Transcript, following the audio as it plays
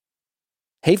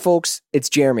Hey folks, it's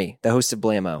Jeremy, the host of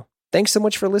Blammo. Thanks so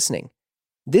much for listening.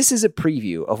 This is a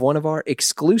preview of one of our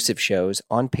exclusive shows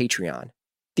on Patreon.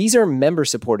 These are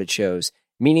member-supported shows,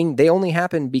 meaning they only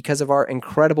happen because of our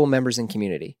incredible members and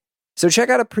community. So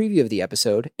check out a preview of the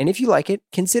episode, and if you like it,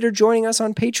 consider joining us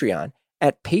on Patreon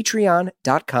at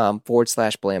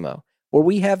patreon.com/Blammo, where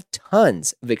we have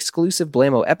tons of exclusive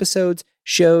Blammo episodes,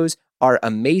 shows, our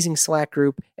amazing Slack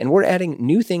group, and we're adding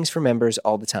new things for members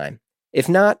all the time. If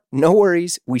not, no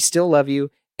worries, we still love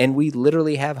you, and we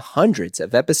literally have hundreds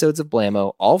of episodes of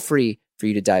Blammo all free for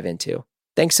you to dive into.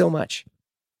 Thanks so much.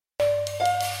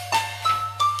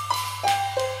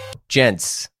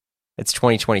 Gents, it's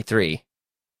 2023.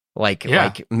 Like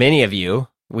many of you,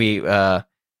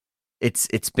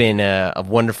 it's been a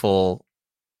wonderful,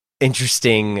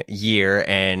 interesting year,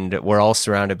 and we're all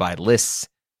surrounded by lists.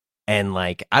 And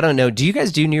I don't know, do you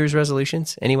guys do New Year's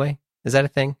resolutions anyway? Is that a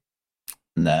thing?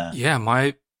 Nah. Yeah,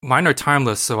 mine are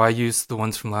timeless, so I use the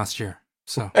ones from last year.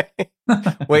 So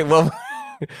wait, well,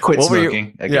 quit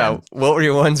smoking. What were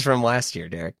your ones from last year,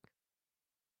 Derek?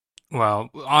 Well,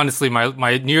 honestly,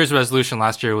 my New Year's resolution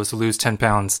last year was to lose 10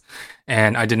 pounds,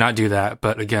 and I did not do that.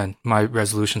 But again, my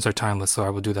resolutions are timeless, so I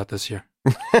will do that this year.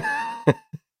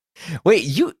 Wait,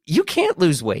 you can't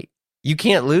lose weight. You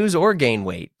can't lose or gain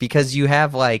weight because you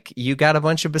have you got a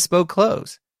bunch of bespoke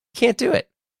clothes. You can't do it.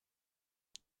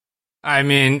 I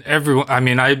mean,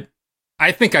 I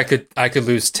think I could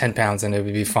lose 10 pounds and it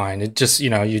would be fine. It just,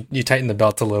 you tighten the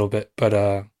belt a little bit,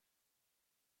 but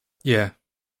yeah,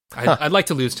 I'd like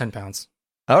to lose 10 pounds.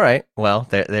 All right. Well,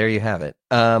 there you have it.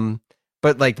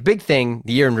 But the big thing,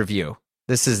 the year in review,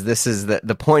 this is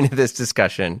the point of this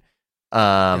discussion.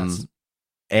 Yes.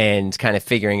 And kind of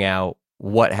figuring out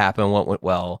what happened, what went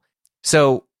well.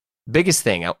 So biggest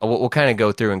thing, we'll kind of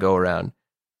go through and go around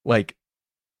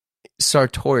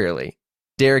sartorially.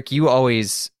 Derek, you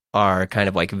always are kind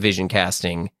of vision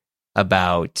casting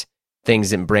about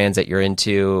things and brands that you're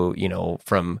into,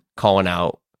 from calling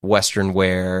out Western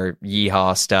wear,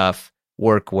 yeehaw stuff,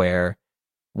 workwear.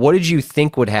 What did you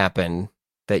think would happen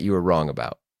that you were wrong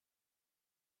about?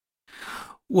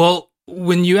 Well,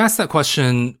 when you asked that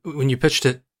question, when you pitched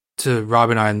it to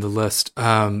Rob and I in the list,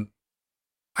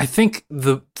 I think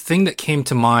the thing that came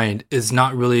to mind is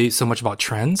not really so much about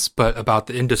trends, but about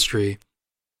the industry.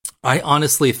 I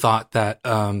honestly thought that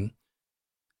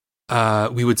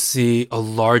we would see a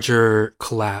larger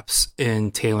collapse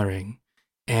in tailoring.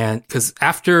 And because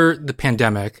after the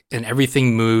pandemic and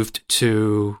everything moved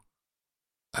to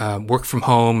work from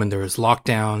home and there was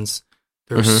lockdowns,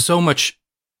 there was so much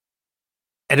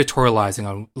editorializing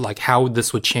on how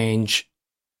this would change,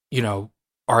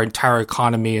 our entire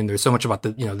economy. And there's so much about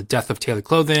the death of tailored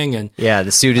clothing and the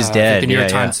suit is dead. The New York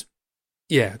Times,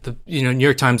 New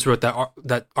York Times wrote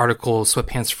that article,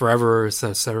 Sweatpants Forever, et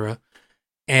cetera.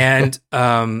 And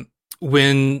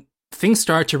when things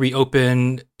started to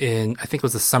reopen in, I think it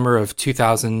was the summer of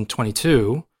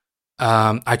 2022,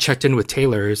 I checked in with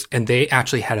tailors and they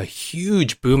actually had a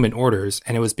huge boom in orders.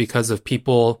 And it was because of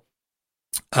people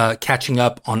catching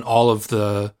up on all of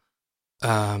the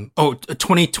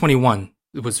 2021.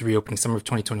 It was reopening, summer of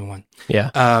 2021. Yeah.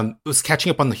 It was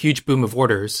catching up on the huge boom of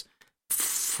orders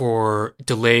for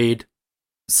delayed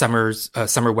summer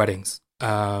weddings.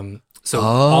 All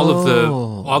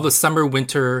the summer,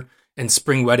 winter, and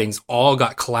spring weddings all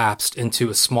got collapsed into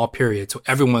a small period. So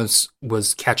everyone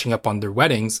was catching up on their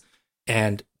weddings,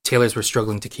 and tailors were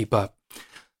struggling to keep up.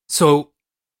 So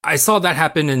I saw that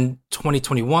happen in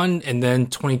 2021, and then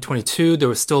 2022, there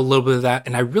was still a little bit of that.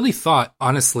 And I really thought,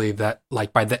 honestly, that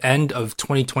by the end of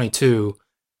 2022,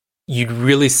 you'd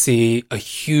really see a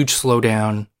huge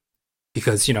slowdown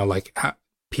because,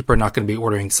 people are not going to be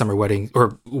ordering summer wedding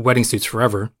or wedding suits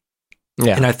forever.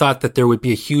 Yeah. And I thought that there would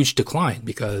be a huge decline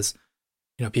because,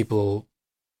 a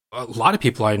lot of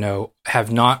people I know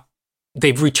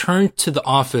they've returned to the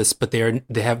office, but they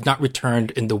have not returned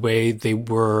in the way they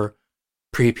were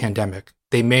pre-pandemic.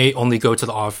 They may only go to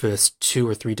the office 2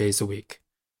 or 3 days a week.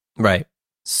 Right.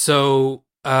 So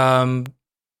I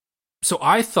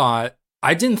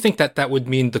didn't think that would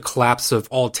mean the collapse of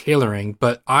all tailoring,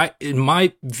 but in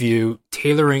my view,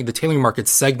 the tailoring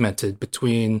market's segmented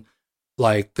between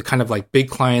the kind of big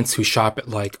clients who shop at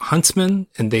Huntsman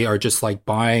and they are just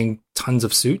buying tons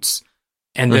of suits.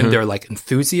 And then there are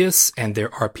enthusiasts and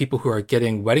there are people who are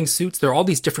getting wedding suits. There are all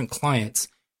these different clients.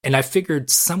 And I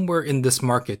figured somewhere in this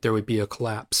market, there would be a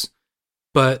collapse.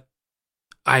 But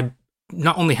I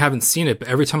not only haven't seen it, but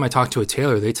every time I talk to a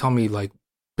tailor, they tell me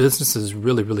business is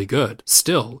really, really good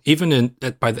still, even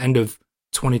by the end of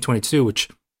 2022, which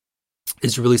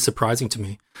is really surprising to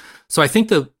me. So I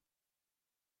think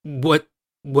what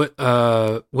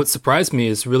what surprised me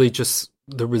is really just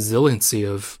the resiliency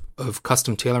of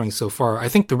custom tailoring so far. I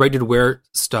think the ready-to-wear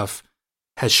stuff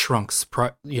has shrunk.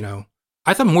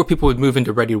 I thought more people would move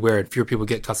into ready-to-wear and fewer people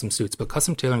get custom suits, but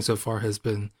custom tailoring so far has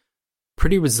been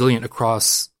pretty resilient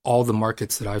across all the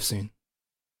markets that I've seen.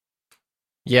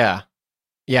 Yeah.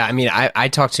 I mean, I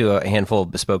talked to a handful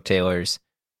of bespoke tailors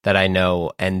that I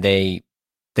know, and they've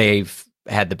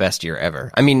had the best year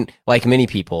ever. I mean, like many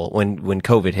people, when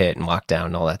COVID hit and lockdown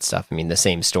and all that stuff, I mean, the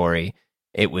same story.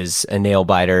 It was a nail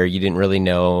biter. You didn't really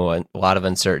know, a lot of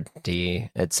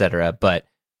uncertainty, etc. But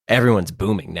everyone's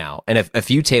booming now. And a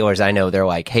few tailors I know, they're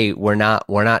like, hey, we're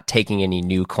not taking any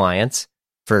new clients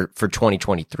for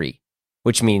 2023,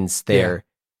 which means they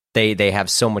have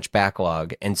so much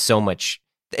backlog and so much.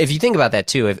 If you think about that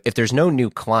too, if there's no new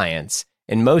clients,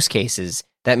 in most cases,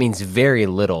 that means very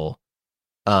little,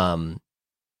 reordering.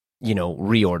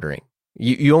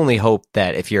 You only hope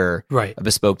that if you're right. a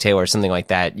bespoke tailor or something like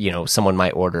that, someone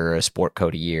might order a sport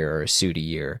coat a year or a suit a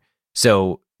year.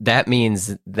 So that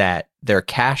means that their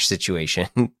cash situation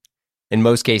in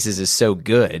most cases is so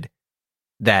good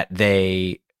that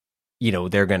they're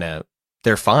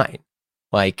fine.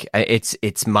 Like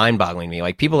it's mind boggling to me.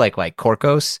 Like people like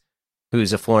Korkos,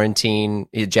 who's a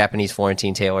Japanese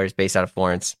Florentine tailor, is based out of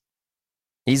Florence.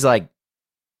 He's like,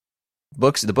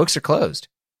 the books are closed.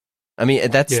 I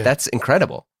mean, that's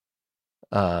incredible.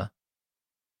 And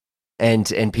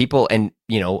people, and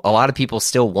a lot of people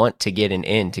still want to get an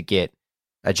in to get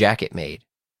a jacket made,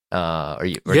 or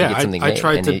to get something made.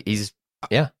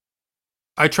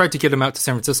 I tried to get him out to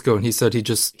San Francisco, and he said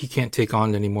he can't take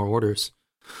on any more orders.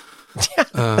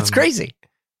 That's crazy.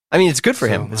 I mean, it's good for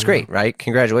him. It's great, right?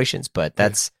 Congratulations. But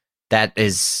that's I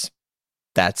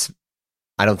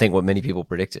don't think what many people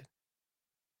predicted.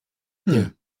 Yeah.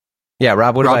 Yeah,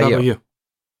 Rob, what about you?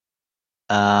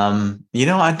 I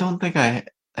don't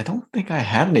think I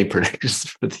had any predictions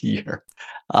for the year.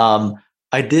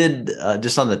 I did,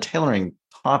 just on the tailoring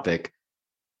topic,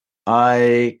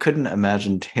 I couldn't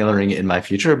imagine tailoring in my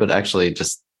future, but actually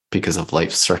just because of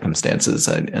life circumstances,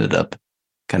 I ended up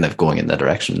kind of going in that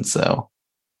direction. So,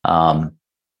 I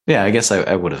guess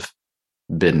I would have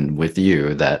been with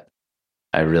you that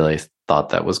I really thought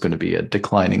that was going to be a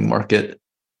declining market.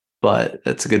 But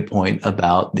that's a good point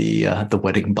about the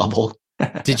wedding bubble.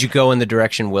 Did you go in the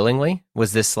direction willingly?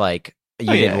 Was this like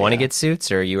you didn't want to get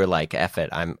suits, or you were like, "F it,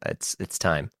 it's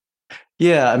time"?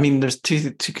 Yeah, I mean, there's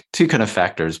two kind of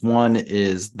factors. One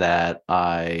is that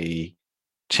I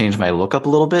changed my look up a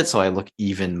little bit, so I look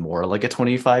even more like a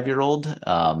 25-year-old.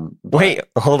 Wait,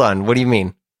 hold on. What do you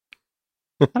mean?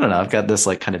 I don't know. I've got this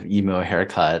like kind of emo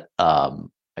haircut.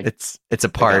 It's a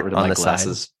part on the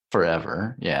glasses side.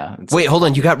 Forever. Yeah. Wait, hold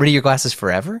on. You got rid of your glasses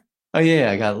forever? Oh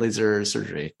yeah, I got laser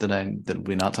surgery. Did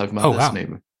we not talk about this? Wow.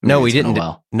 Maybe no, we didn't.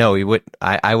 No, we would.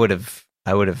 I would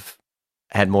have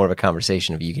had more of a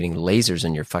conversation of you getting lasers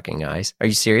in your fucking eyes. Are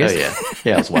you serious? Oh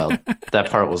yeah, it was wild.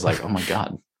 That part was like, oh my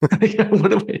god.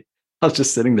 What am I was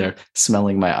just sitting there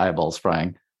smelling my eyeballs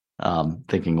frying,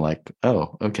 thinking like,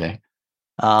 oh, okay.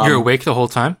 You're awake the whole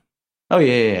time? Oh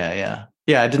yeah.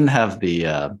 I didn't have the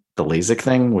LASIK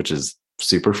thing, which is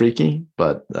super freaky,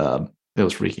 but it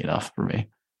was freaky enough for me.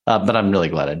 But I'm really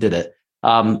glad I did it.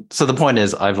 So the point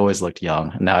is, I've always looked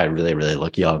young. Now I really, really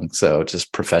look young. So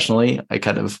just professionally, I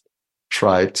kind of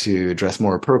try to dress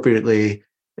more appropriately.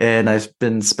 And I've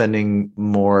been spending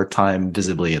more time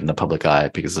visibly in the public eye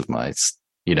because of my,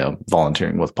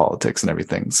 volunteering with politics and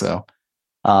everything. So,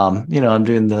 I'm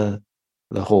doing the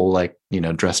whole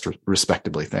dressed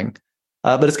respectably thing.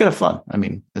 But it's kind of fun. I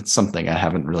mean, it's something I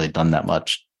haven't really done that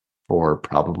much for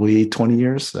probably 20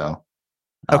 years. So,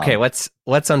 okay, let's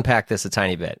unpack this a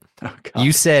tiny bit. Oh,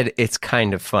 you said it's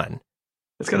kind of fun.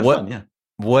 It's kind of fun, yeah.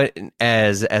 What,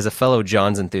 as a fellow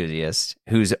Johns enthusiast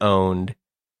who's owned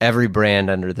every brand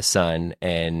under the sun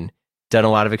and done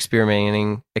a lot of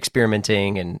experimenting,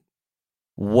 and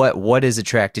what has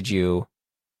attracted you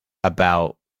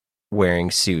about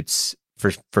wearing suits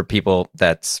for people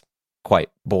that's quite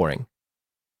boring?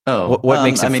 Oh, what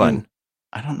makes it fun?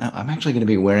 I don't know. I'm actually going to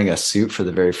be wearing a suit for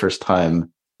the very first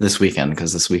time this weekend,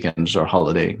 because this weekend is our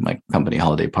holiday, my company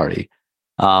holiday party.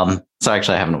 So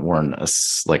actually I haven't worn a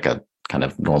kind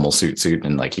of normal suit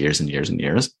in like years and years and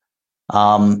years.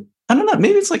 I don't know.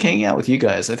 Maybe it's like hanging out with you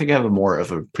guys. I think I have a more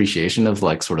of an appreciation of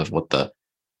like sort of what the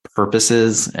purpose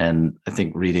is. And I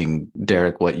think reading,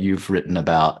 Derek, what you've written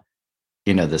about,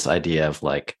 this idea of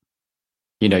like,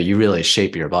 you really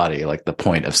shape your body. Like the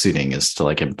point of suiting is to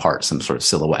like impart some sort of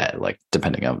silhouette, like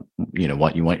depending on,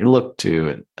 what you want your look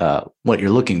to, what you're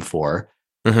looking for.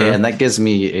 Mm-hmm. And that gives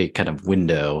me a kind of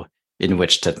window in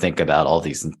which to think about all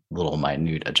these little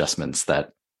minute adjustments that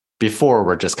before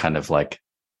were just kind of like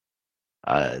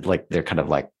they're kind of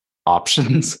like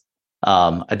options.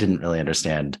 I didn't really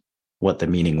understand what the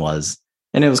meaning was,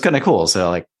 and it was kind of cool. So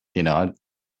like, I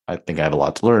think I have a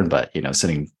lot to learn, but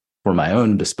sitting for my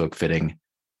own bespoke fitting,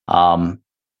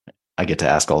 I get to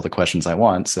ask all the questions I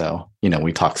want. So,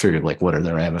 we talk through like, what are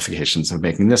the ramifications of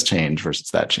making this change versus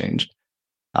that change?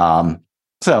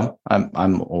 So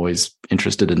I'm always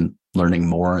interested in learning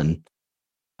more and,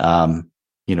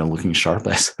 looking sharp,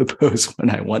 I suppose, when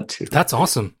I want to. That's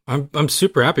awesome. I'm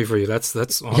super happy for you. That's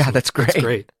awesome. Yeah, that's great. That's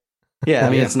great. Yeah. I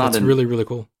mean, it's really, really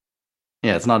cool.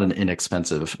 Yeah. It's not an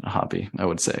inexpensive hobby, I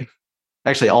would say.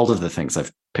 Actually, all of the things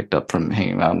I've picked up from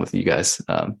hanging around with you guys,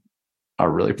 are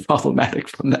really problematic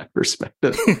from that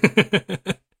perspective.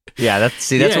 Yeah, that's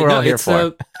what we're all here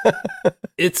for.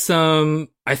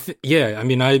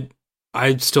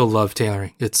 I still love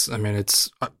tailoring. It's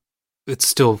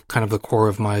still kind of the core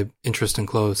of my interest in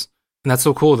clothes, and that's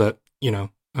so cool that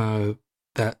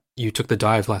that you took the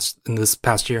dive this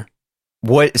past year.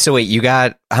 What? So wait, you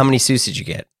got how many suits did you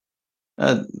get?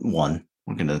 One.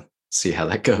 We're gonna see how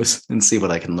that goes and see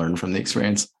what I can learn from the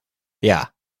experience. Yeah,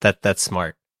 that's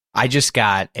smart. I just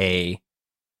got a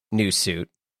new suit.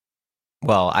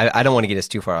 Well, I don't want to get us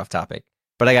too far off topic,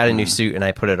 but I got a new suit and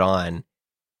I put it on,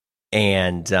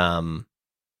 and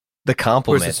the compliments.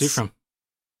 Where's the suit from?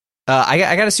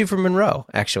 I got a suit from Monroe,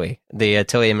 actually, the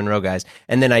Atelier Monroe guys,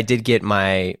 and then I did get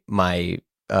my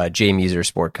J Muser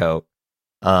sport coat.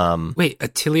 Wait,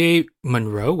 Atelier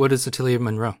Monroe? What is Atelier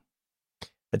Monroe?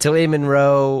 Atelier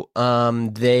Monroe,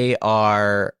 they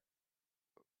are.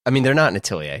 I mean, they're not an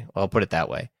atelier. I'll put it that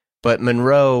way. But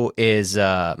Monroe is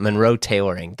Monroe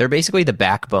Tailoring. They're basically the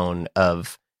backbone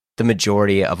of the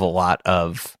majority of a lot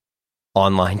of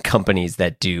online companies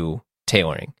that do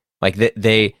tailoring. Like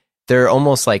they're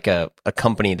almost like a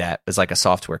company that is like a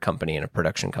software company and a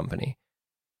production company.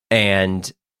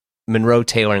 And Monroe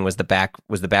Tailoring was the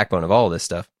backbone of all of this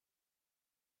stuff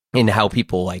in how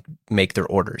people like make their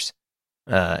orders.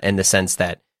 In the sense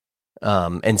that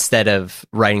instead of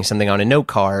writing something on a note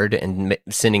card and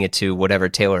sending it to whatever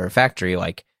tailor or factory,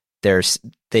 like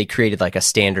they created like a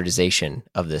standardization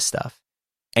of this stuff.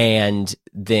 And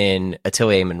then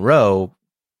Atelier Monroe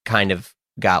kind of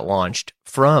got launched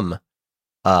from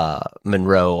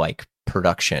Monroe like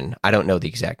production. I don't know the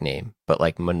exact name, but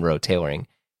like Monroe Tailoring,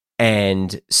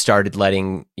 and started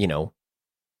letting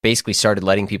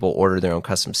people order their own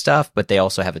custom stuff, but they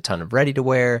also have a ton of ready to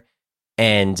wear.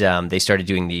 And they started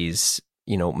doing these,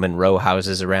 Monroe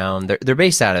houses around. They're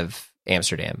based out of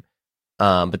Amsterdam,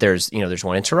 but there's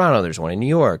one in Toronto, there's one in New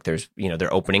York. There's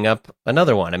they're opening up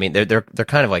another one. I mean, they're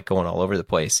kind of like going all over the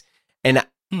place. And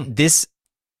this,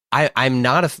 I'm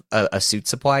not a suit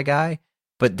supply guy,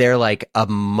 but they're like a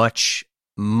much,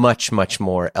 much, much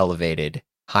more elevated,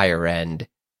 higher end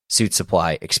suit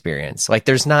supply experience. Like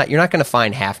you're not going to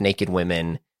find half naked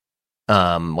women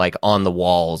like on the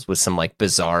walls with some like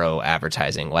bizarro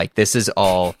advertising. Like this is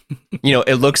all,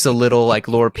 it looks a little like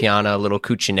Loro Piana, a little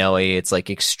Cucinelli. It's like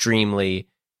extremely,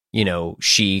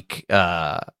 chic.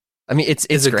 I mean, it's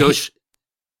great.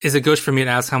 Is it gauche for me to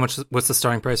ask what's the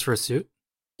starting price for a suit?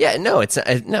 Yeah, no, it's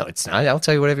not. I'll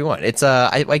tell you whatever you want. It's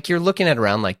like you're looking at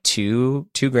around like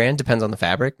 $2,000, depends on the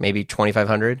fabric, maybe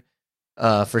 $2,500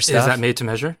 for stuff. Is that made to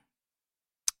measure?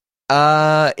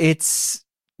 It's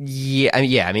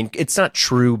yeah. I mean, it's not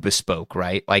true bespoke,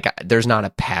 right? Like, there's not a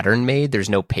pattern made. There's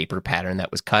no paper pattern that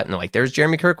was cut, and like, there's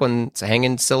Jeremy Kirkland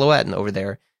hanging silhouette and over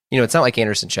there. It's not like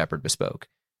Anderson Shepherd bespoke,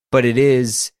 but it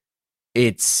is.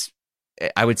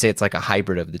 I would say it's like a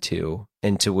hybrid of the two,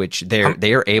 into which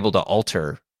they are able to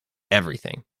alter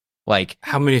everything. Like,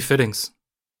 how many fittings?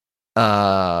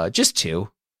 Just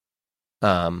two.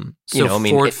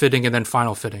 Forward fitting and then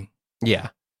final fitting. Yeah.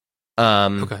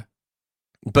 Okay.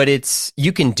 But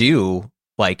you can do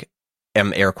like,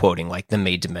 I'm air quoting, like the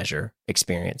made to measure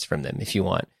experience from them if you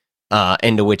want,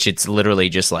 into which it's literally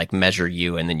just like measure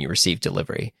you and then you receive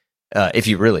delivery, if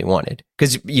you really wanted,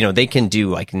 because they can do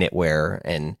like knitwear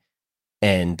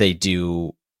and they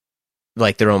do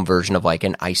like their own version of like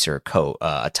an icer coat,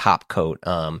 a top coat,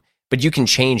 but you can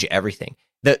change everything.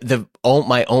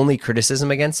 My only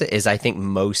criticism against it is I think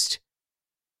most,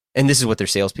 and this is what their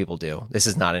salespeople do. This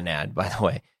is not an ad, by the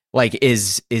way. Like,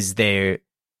 is there,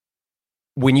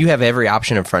 when you have every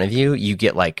option in front of you, you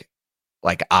get like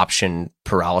option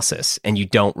paralysis and you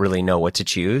don't really know what to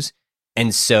choose.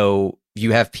 And so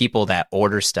you have people that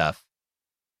order stuff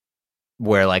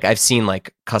where like I've seen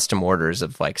like custom orders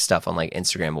of like stuff on like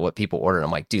Instagram of what people order. And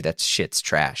I'm like, dude, that shit's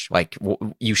trash. Like,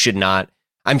 you should not.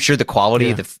 I'm sure the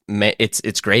quality,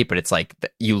 it's great, but it's like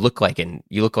you look like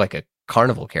a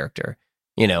carnival character.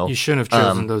 You shouldn't have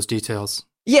chosen those details.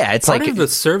 Yeah, it's part like of the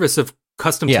service of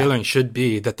custom tailoring should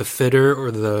be that the fitter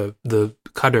or the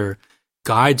cutter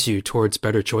guides you towards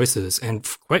better choices, and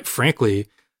quite frankly,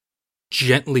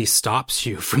 gently stops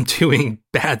you from doing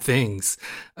bad things.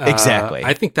 Exactly.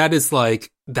 I think that is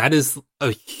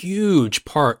a huge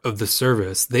part of the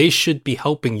service. They should be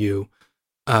helping you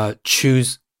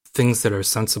choose things that are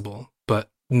sensible,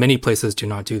 but many places do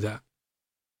not do that.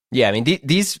 Yeah, I mean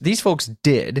these folks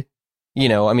did, you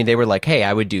know, I mean they were like, hey,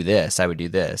 I would do this,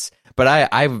 but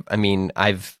I mean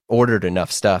I've ordered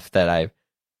enough stuff that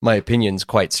my opinion's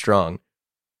quite strong.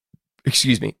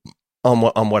 Excuse me, on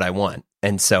what I want,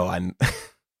 and so I'm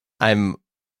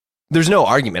there's no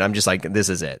argument. I'm just like, this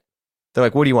is it. They're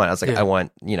like, what do you want? I was like, I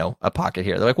want, you know, a pocket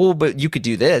here. They're like, well, but you could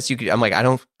do this. You could. I'm like, I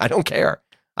don't care.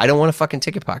 I don't want a fucking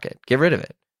ticket pocket. Get rid of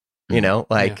it. You know,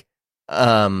 like,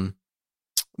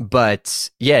 but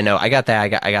yeah, no, I got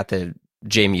that. I got the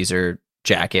JMuser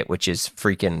jacket, which is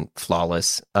freaking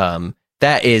flawless.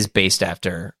 That is based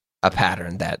after a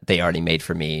pattern that they already made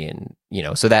for me, and you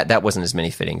know, so that wasn't as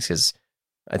many fittings because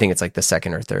I think it's like the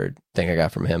second or third thing I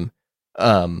got from him.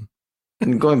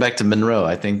 And going back to Monroe,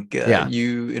 I think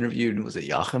you interviewed, was it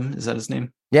Joachim? Is that his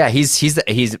name? Yeah,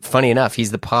 he's funny enough,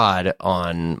 he's the pod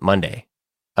on Monday.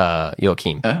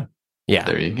 Joachim. Oh, yeah,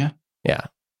 there you go. Yeah,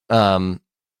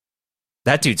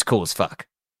 that dude's cool as fuck.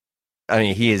 I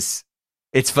mean, he is.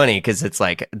 It's funny because it's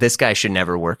like this guy should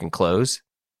never work in clothes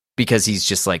because he's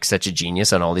just like such a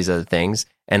genius on all these other things,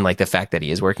 and like the fact that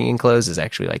he is working in clothes is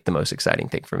actually like the most exciting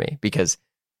thing for me because.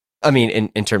 I mean,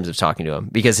 in terms of talking to him,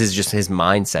 because his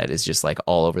mindset is just like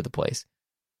all over the place.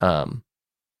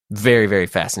 Very, very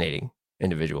fascinating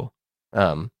individual.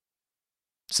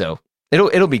 So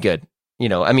it'll be good. You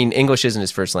know, I mean, English isn't his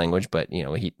first language, but you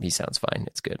know, he sounds fine.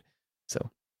 It's good.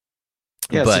 So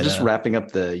yeah. So just wrapping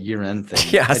up the year-end thing.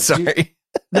 Yeah, sorry.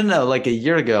 No. Like a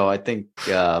year ago, I think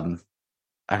I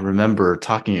remember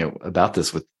talking about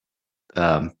this with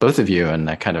both of you, and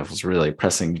I kind of was really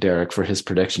pressing Derek for his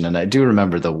prediction. And I do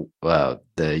remember the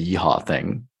Yeehaw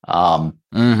thing.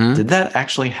 Did that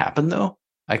actually happen though?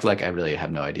 I really have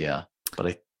no idea, but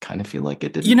I kind of feel like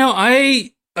it did. You know,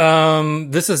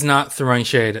 this is not throwing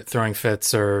shade at Throwing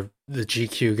Fits or the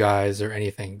GQ guys or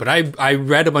anything, but I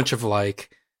read a bunch of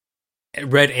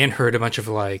read and heard a bunch of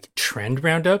like trend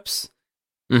roundups.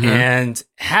 Mm-hmm. And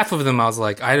half of them I was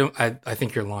like, I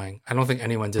think you're lying. I don't think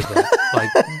anyone did that. Like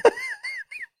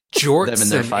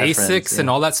jorts and Asics and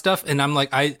all that stuff. And I'm like,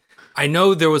 I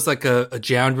know there was like a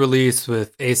JAWN release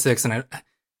with Asics, and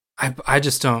I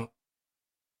just don't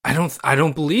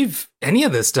believe any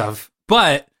of this stuff.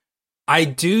 But I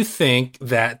do think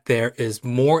that there is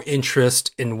more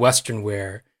interest in Western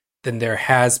wear than there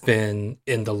has been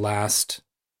in the last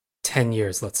 10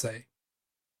 years, let's say.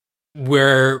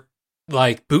 Where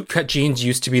like bootcut jeans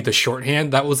used to be the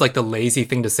shorthand. That was like the lazy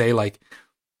thing to say, like,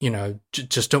 you know,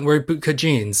 just don't wear bootcut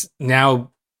jeans.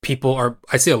 Now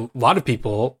I see a lot of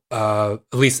people, at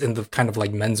least in the kind of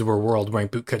like menswear world, wearing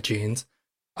bootcut jeans,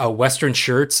 Western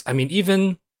shirts. I mean,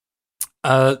 even,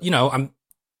 you know, I'm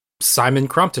Simon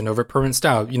Crompton over at Permanent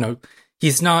Style. You know,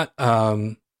 he's not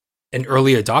an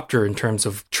early adopter in terms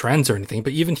of trends or anything,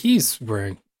 but even he's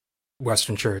wearing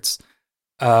Western shirts.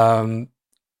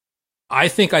 I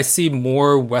think I see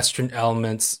more Western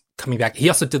elements coming back. He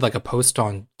also did like a post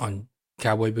on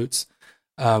cowboy boots.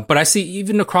 But I see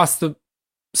even across the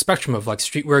spectrum of like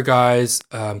streetwear guys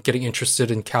getting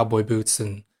interested in cowboy boots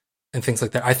and things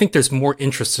like that. I think there's more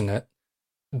interest in it.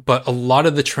 But a lot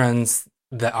of the trends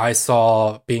that I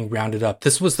saw being rounded up,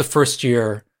 this was the first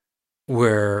year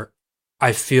where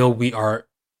I feel we are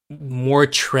more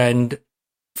trend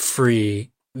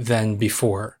free than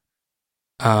before.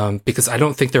 Because I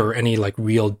don't think there were any like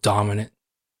real dominant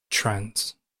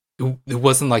trends. It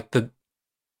wasn't like it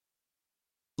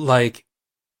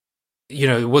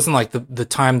wasn't like the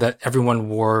time that everyone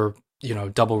wore, you know,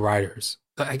 double riders.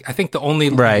 I think the only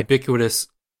ubiquitous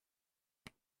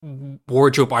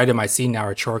wardrobe item I see now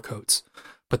are chore coats,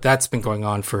 but that's been going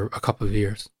on for a couple of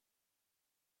years.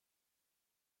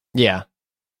 Yeah.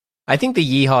 I think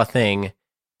the Yeehaw thing,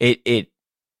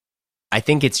 I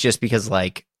think it's just because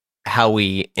like how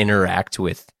we interact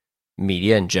with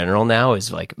media in general now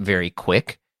is like very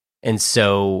quick. And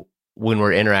so when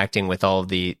we're interacting with all of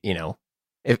the, you know,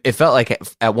 it felt like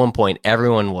at one point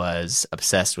everyone was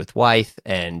obsessed with Wythe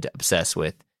and obsessed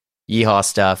with Yeehaw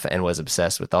stuff and was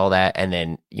obsessed with all that. And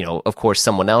then, you know, of course,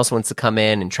 someone else wants to come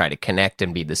in and try to connect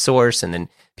and be the source. And then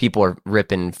people are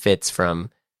ripping fits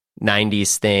from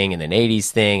 90s thing and then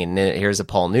 80s thing. And then here's a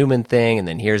Paul Newman thing. And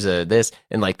then here's a this.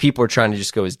 And like people are trying to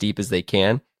just go as deep as they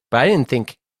can. But I didn't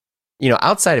think, you know,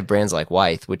 outside of brands like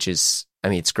Wythe, which is, I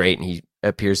mean, it's great and he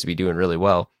appears to be doing really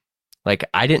well. Like,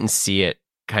 I didn't see it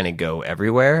kind of go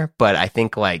everywhere, but I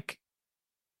think like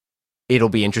it'll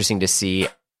be interesting to see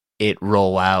it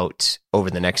roll out over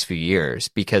the next few years,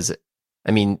 because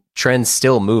I mean, trends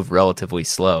still move relatively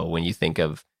slow when you think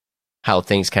of how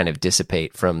things kind of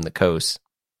dissipate from the coast,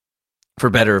 for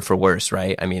better or for worse,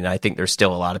 right? I mean, I think there's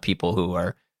still a lot of people who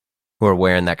are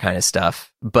wearing that kind of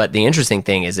stuff. But the interesting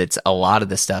thing is it's a lot of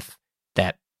the stuff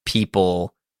that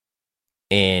people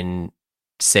in,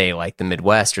 say, like the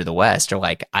Midwest or the West are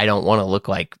like, I don't want to look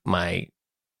like my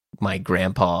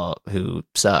grandpa who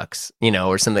sucks, you know,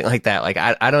 or something like that. Like,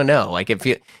 I don't know. Like, if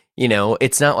you know,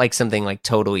 it's not like something like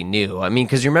totally new. I mean,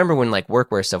 because you remember when like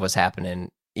workwear stuff was happening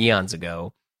eons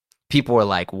ago, people were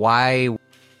like, why?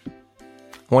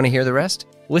 Want to hear the rest?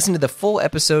 Listen to the full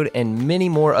episode and many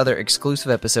more other exclusive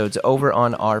episodes over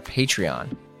on our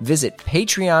Patreon. Visit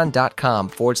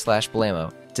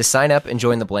patreon.com/Blamo to sign up and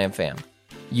join the Blam fam.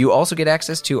 You also get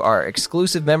access to our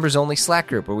exclusive members-only Slack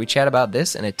group where we chat about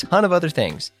this and a ton of other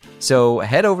things. So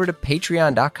head over to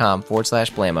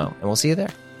patreon.com/Blamo and we'll see you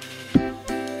there.